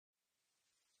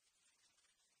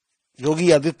Yogi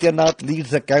Adityanath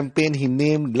leads a campaign he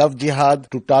named Love Jihad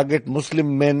to target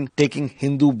Muslim men taking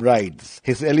Hindu brides.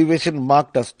 His elevation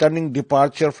marked a stunning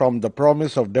departure from the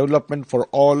promise of development for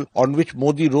all on which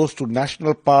Modi rose to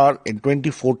national power in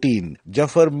 2014.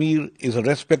 Jafar Mir is a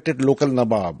respected local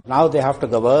Nawab. Now they have to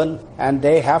govern and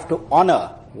they have to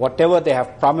honor whatever they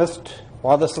have promised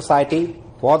for the society,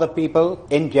 for the people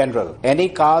in general. Any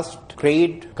caste,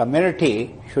 creed,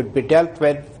 community should be dealt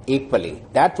with equally.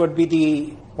 That would be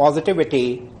the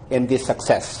positivity in the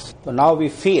success. So now we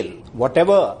feel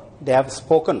whatever they have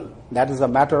spoken, that is a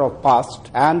matter of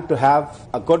past, and to have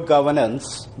a good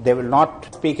governance, they will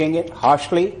not speaking it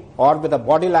harshly or with a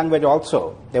body language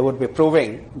also. They would be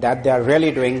proving that they are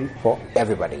really doing for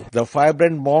everybody. The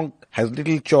firebrand monk has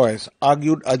little choice,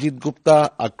 argued Ajit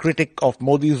Gupta, a critic of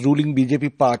Modi's ruling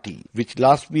BJP party, which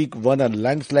last week won a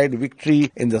landslide victory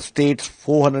in the state's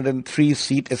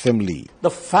 403-seat assembly.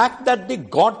 The fact that they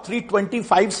got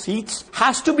 325 seats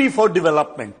has to be for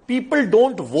development. People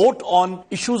don't vote on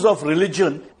issues of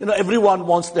religion. Everyone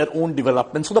wants their own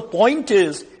development. So the point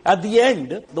is, at the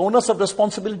end, the onus of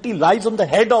responsibility lies on the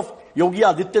head of Yogi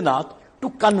Adityanath to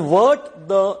convert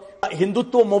the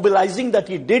Hindutva mobilizing that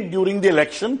he did during the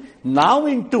election now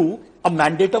into a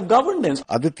mandate of governance.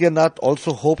 Adityanath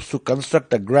also hopes to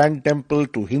construct a grand temple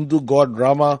to Hindu god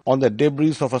Rama on the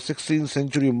debris of a 16th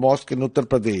century mosque in Uttar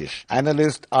Pradesh.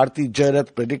 Analyst Aarti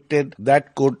Jairath predicted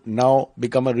that could now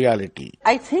become a reality.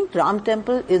 I think Ram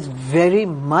Temple is very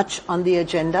much on the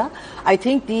agenda. I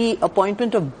think the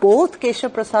appointment of both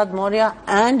Keshav Prasad Maurya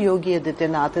and Yogi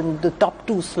Adityanath in the top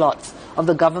two slots of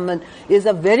the government is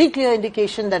a very clear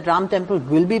indication that Ram Temple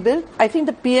will be built. I think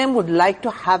the PM would like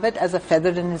to have it as a feather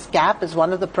in his cap, as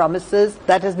one of the promises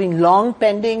that has been long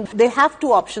pending. They have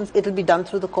two options. It will be done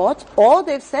through the courts, or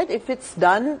they've said if it's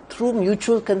done through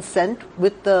mutual consent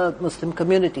with the Muslim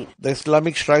community. The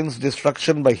Islamic shrine's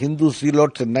destruction by Hindu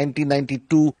zealots in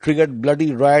 1992 triggered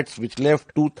bloody riots which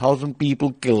left 2,000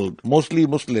 people killed, mostly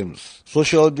Muslims.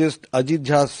 Sociologist Ajit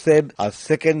Jha said a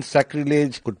second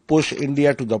sacrilege could push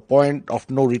India to the point of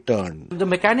no return. The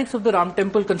mechanics of the Ram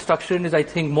Temple construction is, I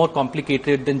think, more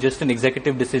complicated than just an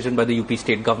executive decision by the UP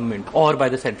state government or by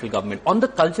the central government. On the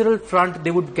cultural front, they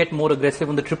would get more aggressive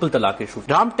on the triple talaq issue.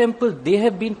 Ram Temple, they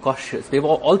have been cautious. They've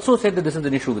also said that this is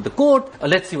an issue with the court.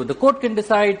 Let's see what the court can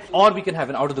decide, or we can have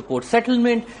an out-of-the-court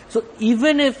settlement. So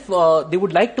even if they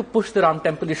would like to push the Ram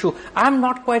Temple issue, I'm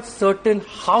not quite certain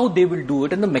how they will do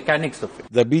it and the mechanics of it.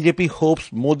 The BJP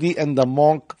hopes Modi and the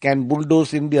monk can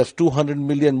bulldoze India's 200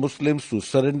 million Muslims to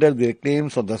surrender their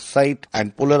claims on the site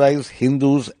and polarize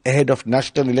Hindus ahead of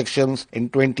national elections in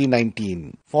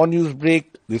 2019. For Newsbreak,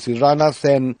 this is Rana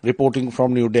Senn reporting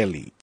from New Delhi.